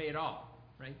takes to pay it off,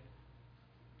 right?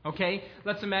 Okay,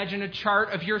 let's imagine a chart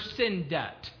of your sin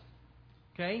debt.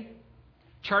 Okay?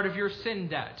 Chart of your sin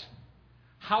debt.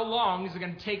 How long is it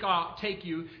going to take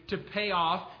you to pay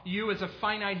off, you as a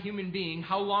finite human being,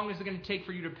 how long is it going to take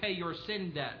for you to pay your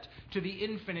sin debt to the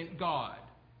infinite God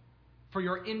for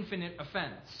your infinite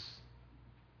offense?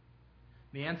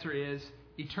 The answer is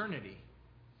eternity.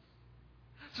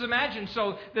 So imagine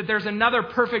that there's another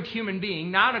perfect human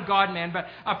being, not a God-man, but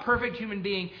a perfect human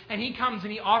being, and he comes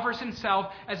and he offers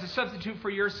himself as a substitute for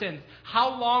your sins.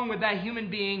 How long would that human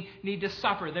being need to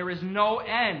suffer? There is no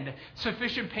end.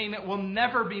 Sufficient payment will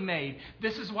never be made.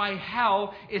 This is why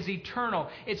hell is eternal.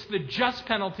 It's the just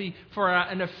penalty for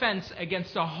an offense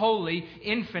against a holy,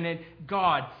 infinite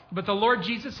God. But the Lord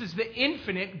Jesus is the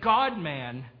infinite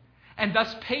God-man, and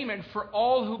thus payment for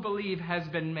all who believe has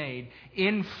been made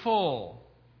in full.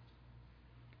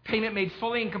 Payment made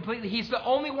fully and completely. He's the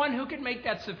only one who can make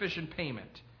that sufficient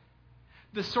payment.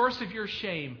 The source of your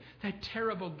shame, that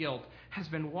terrible guilt, has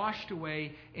been washed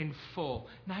away in full.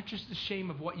 Not just the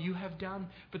shame of what you have done,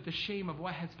 but the shame of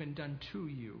what has been done to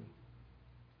you.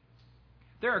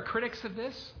 There are critics of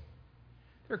this.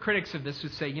 There are critics of this who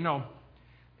say,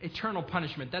 eternal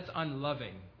punishment, that's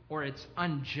unloving, or it's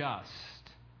unjust.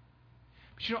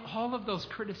 But all of those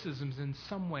criticisms in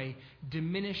some way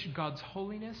diminish God's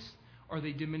holiness, or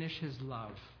they diminish his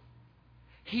love.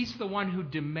 He's the one who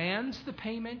demands the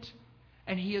payment,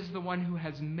 and he is the one who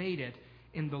has made it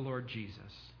in the Lord Jesus.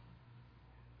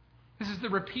 This is the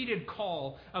repeated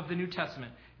call of the New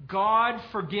Testament. God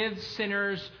forgives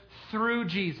sinners through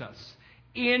Jesus,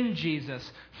 in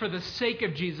Jesus, for the sake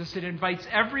of Jesus. It invites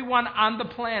everyone on the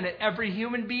planet, every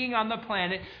human being on the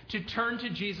planet, to turn to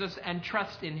Jesus and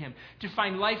trust in him, to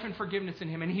find life and forgiveness in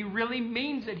him. And he really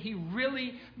means it. He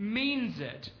really means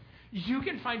it. You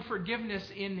can find forgiveness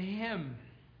in him.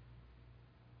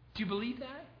 Do you believe that?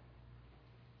 Have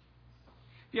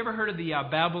you ever heard of the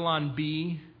Babylon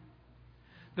Bee?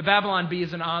 The Babylon Bee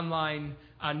is an online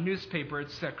newspaper.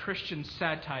 It's a Christian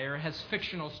satire. It has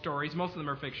fictional stories. Most of them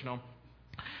are fictional.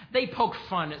 They poke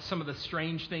fun at some of the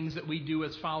strange things that we do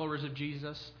as followers of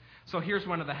Jesus. So here's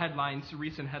one of the headlines, a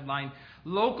recent headline.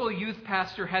 Local youth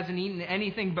pastor hasn't eaten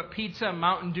anything but pizza and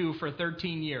Mountain Dew for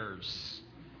 13 years.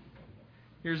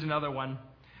 Here's another one.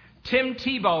 Tim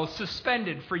Tebow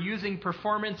suspended for using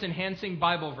performance-enhancing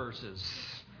Bible verses.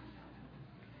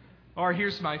 Or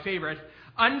here's my favorite.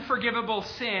 Unforgivable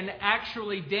sin,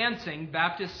 actually dancing,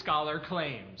 Baptist scholar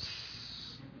claims.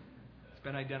 It's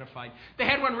been identified. They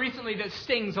had one recently that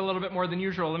stings a little bit more than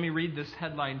usual. Let me read this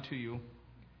headline to you.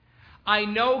 I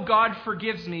know God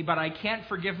forgives me, but I can't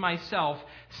forgive myself,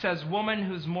 says woman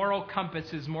whose moral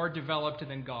compass is more developed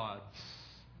than God's.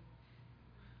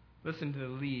 Listen to the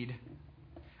lead.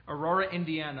 Aurora,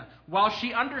 Indiana. While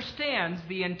she understands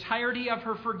the entirety of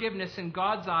her forgiveness in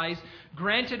God's eyes,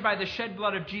 granted by the shed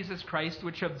blood of Jesus Christ,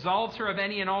 which absolves her of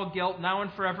any and all guilt now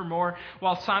and forevermore,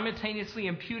 while simultaneously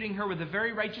imputing her with the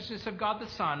very righteousness of God the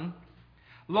Son,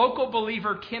 local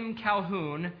believer Kim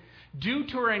Calhoun, due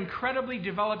to her incredibly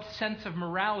developed sense of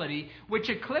morality, which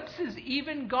eclipses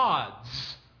even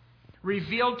God's,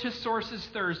 revealed to sources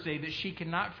Thursday that she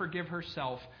cannot forgive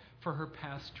herself for her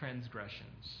past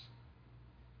transgressions.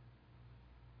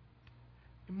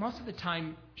 Most of the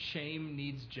time, shame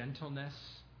needs gentleness.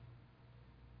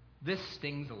 This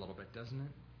stings a little bit, doesn't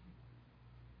it?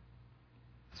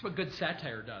 That's what good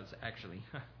satire does, actually.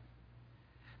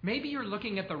 Maybe you're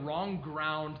looking at the wrong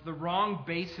ground, the wrong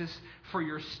basis for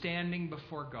your standing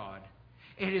before God.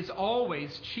 It is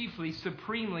always, chiefly,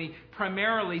 supremely,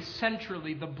 primarily,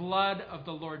 centrally, the blood of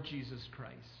the Lord Jesus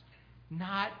Christ,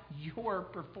 not your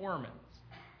performance.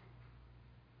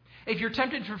 If you're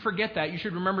tempted to forget that, you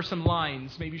should remember some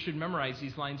lines. Maybe you should memorize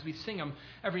these lines. We sing them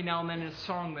every now and then in a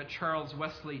song that Charles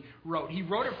Wesley wrote. He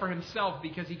wrote it for himself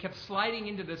because he kept sliding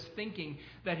into this thinking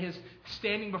that his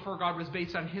standing before God was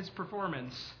based on his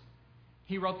performance.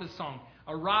 He wrote this song,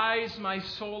 "Arise, my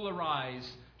soul,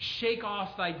 arise. Shake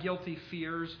off thy guilty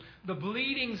fears. The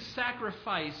bleeding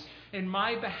sacrifice in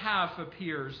my behalf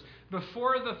appears.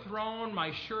 Before the throne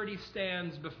my surety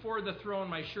stands. Before the throne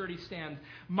my surety stands.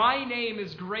 My name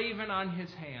is graven on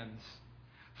his hands.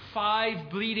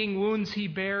 5 bleeding wounds he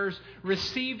bears,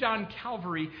 received on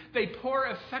Calvary. They pour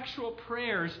effectual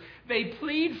prayers. They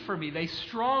plead for me. They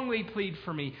strongly plead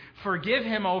for me. Forgive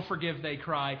him, oh forgive, they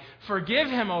cry. Forgive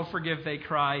him, oh forgive, they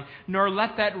cry. Nor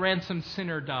let that ransomed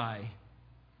sinner die."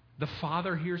 The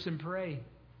Father hears him pray.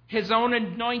 His own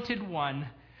anointed one.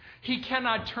 He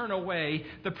cannot turn away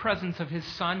the presence of his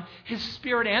Son. His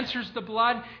Spirit answers the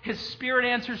blood. His Spirit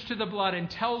answers to the blood and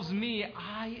tells me,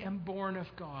 I am born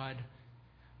of God.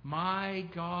 My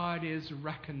God is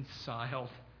reconciled.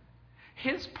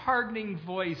 His pardoning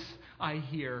voice I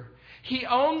hear. He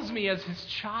owns me as his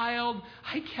child.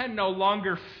 I can no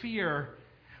longer fear.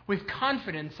 With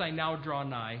confidence I now draw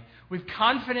nigh. With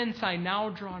confidence I now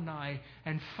draw nigh.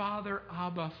 And Father,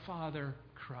 Abba, Father,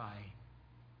 cry.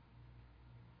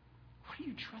 What are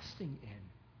you trusting in?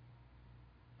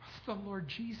 It's the Lord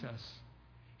Jesus.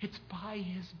 It's by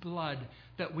his blood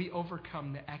that we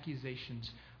overcome the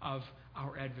accusations of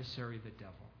our adversary, the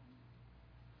devil.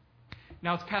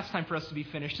 Now it's past time for us to be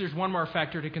finished. There's one more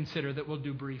factor to consider that we'll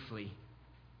do briefly.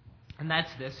 And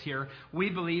that's this here. We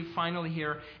believe, finally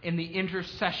here, in the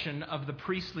intercession of the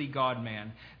priestly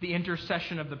God-man. The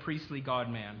intercession of the priestly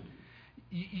God-man.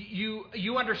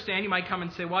 You understand, you might come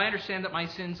and say, well, I understand that my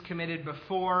sins committed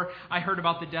before I heard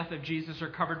about the death of Jesus are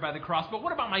covered by the cross, but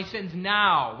what about my sins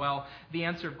now? Well, the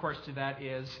answer, of course, to that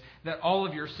is that all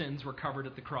of your sins were covered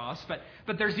at the cross.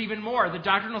 But there's even more. The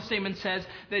doctrinal statement says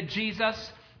that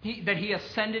Jesus, that he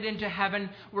ascended into heaven.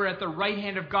 We're at the right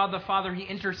hand of God the Father. He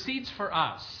intercedes for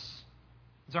us.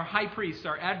 He's our high priest,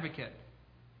 our advocate.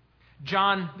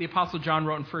 John, the Apostle John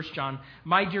wrote in 1 John,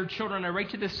 "My dear children, I write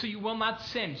to this so you will not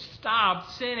sin." Stop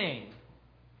sinning.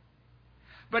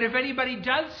 But if anybody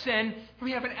does sin,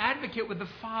 we have an advocate with the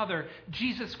Father,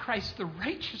 Jesus Christ, the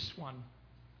righteous one.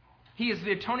 He is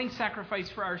the atoning sacrifice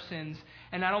for our sins,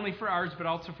 and not only for ours, but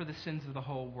also for the sins of the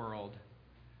whole world.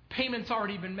 Payment's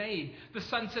already been made. The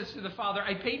Son says to the Father,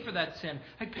 I paid for that sin.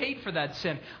 I paid for that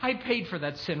sin. I paid for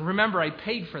that sin. Remember, I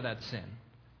paid for that sin.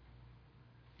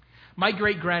 My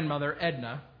great-grandmother,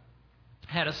 Edna,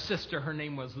 had a sister. Her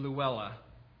name was Luella.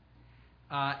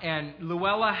 And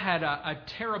Luella had a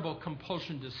terrible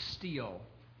compulsion to steal.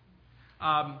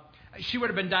 She would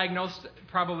have been diagnosed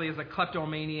probably as a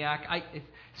kleptomaniac,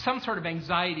 some sort of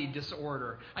anxiety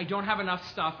disorder. I don't have enough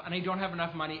stuff, and I don't have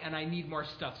enough money, and I need more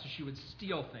stuff. So she would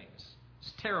steal things.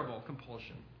 It's terrible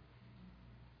compulsion.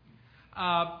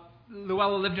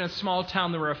 Luella lived in a small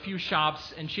town. There were a few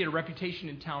shops, and she had a reputation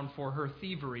in town for her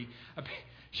thievery.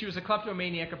 She was a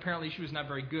kleptomaniac. Apparently, she was not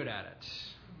very good at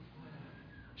it.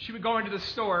 She would go into the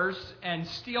stores and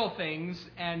steal things,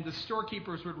 and the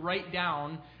storekeepers would write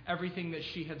down everything that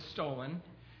she had stolen,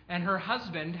 and her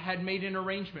husband had made an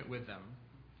arrangement with them.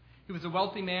 He was a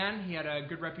wealthy man. He had a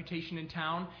good reputation in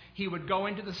town. He would go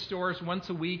into the stores once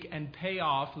a week and pay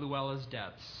off Luella's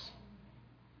debts.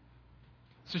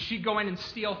 So she'd go in and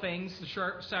steal things. The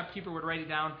shopkeeper would write it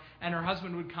down, and her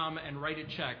husband would come and write a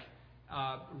check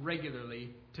regularly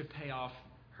to pay off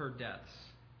her debts.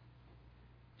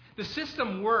 The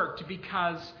system worked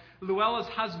because Luella's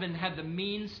husband had the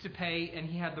means to pay, and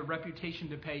he had the reputation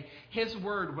to pay. His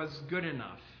word was good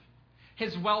enough.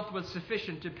 His wealth was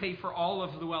sufficient to pay for all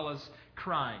of Luella's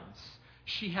crimes.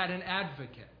 She had an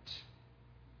advocate.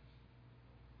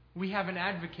 We have an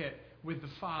advocate with the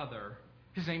Father.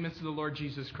 His name is the Lord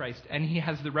Jesus Christ, and he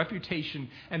has the reputation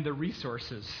and the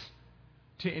resources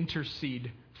to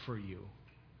intercede for you.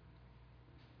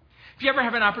 If you ever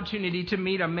have an opportunity to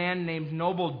meet a man named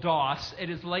Noble Doss, it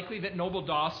is likely that Noble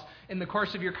Doss, in the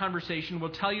course of your conversation,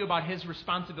 will tell you about his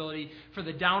responsibility for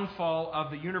the downfall of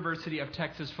the University of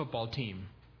Texas football team.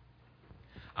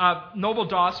 Noble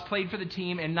Doss played for the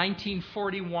team in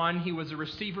 1941. He was a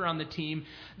receiver on the team.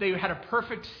 They had a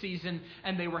perfect season,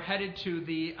 and they were headed to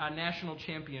the national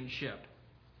championship.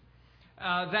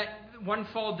 That one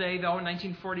fall day, though, in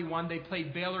 1941, they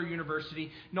played Baylor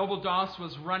University. Noble Doss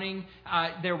was running.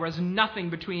 There was nothing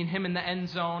between him and the end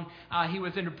zone. He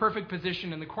was in a perfect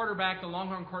position, and the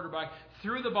Longhorn quarterback,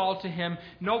 threw the ball to him.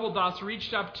 Noble Doss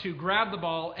reached up to grab the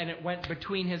ball, and it went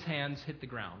between his hands, hit the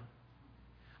ground.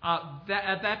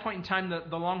 At that point in time,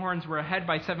 the Longhorns were ahead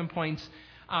by 7 points,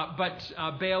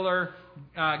 but Baylor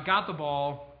got the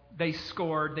ball. They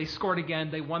scored. They scored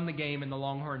again. They won the game, and the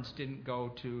Longhorns didn't go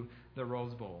to the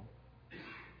Rose Bowl.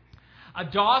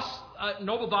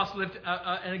 Noble Doss lived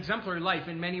an exemplary life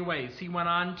in many ways. He went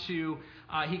on to,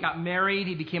 he got married,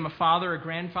 he became a father, a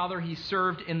grandfather. He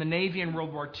served in the Navy in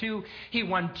World War II. He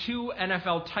won 2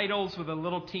 NFL titles with a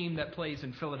little team that plays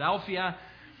in Philadelphia.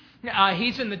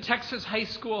 He's in the Texas High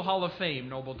School Hall of Fame,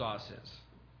 Noble Doss is.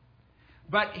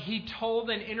 But he told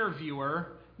an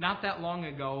interviewer not that long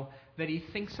ago that he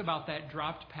thinks about that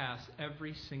dropped pass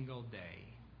every single day.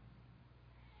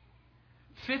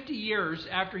 50 years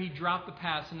after he dropped the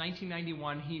pass in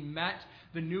 1991, he met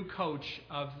the new coach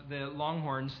of the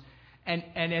Longhorns. And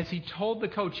as he told the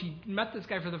coach, he met this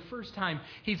guy for the first time.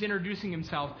 He's introducing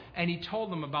himself, and he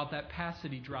told him about that pass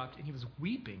that he dropped, and he was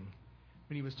weeping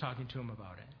when he was talking to him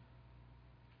about it.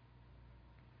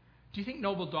 Do you think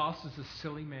Noble Doss is a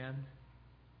silly man?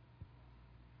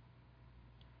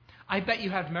 I bet you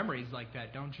have memories like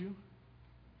that, don't you?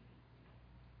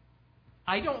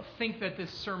 I don't think that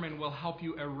this sermon will help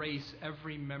you erase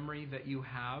every memory that you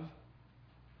have.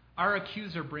 Our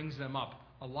accuser brings them up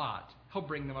a lot. He'll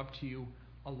bring them up to you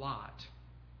a lot.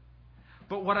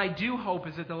 But what I do hope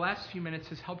is that the last few minutes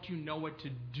has helped you know what to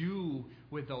do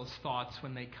with those thoughts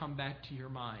when they come back to your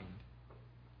mind.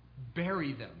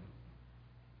 Bury them.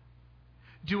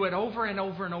 Do it over and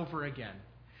over and over again.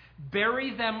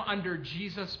 Bury them under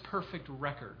Jesus' perfect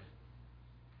record.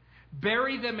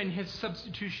 Bury them in his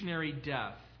substitutionary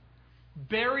death.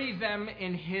 Bury them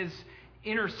in his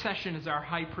intercession as our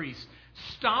high priest.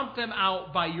 Stomp them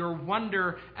out by your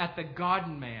wonder at the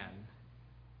God-man.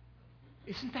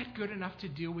 Isn't that good enough to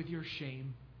deal with your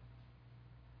shame?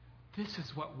 This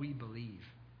is what we believe.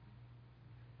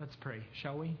 Let's pray,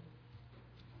 shall we?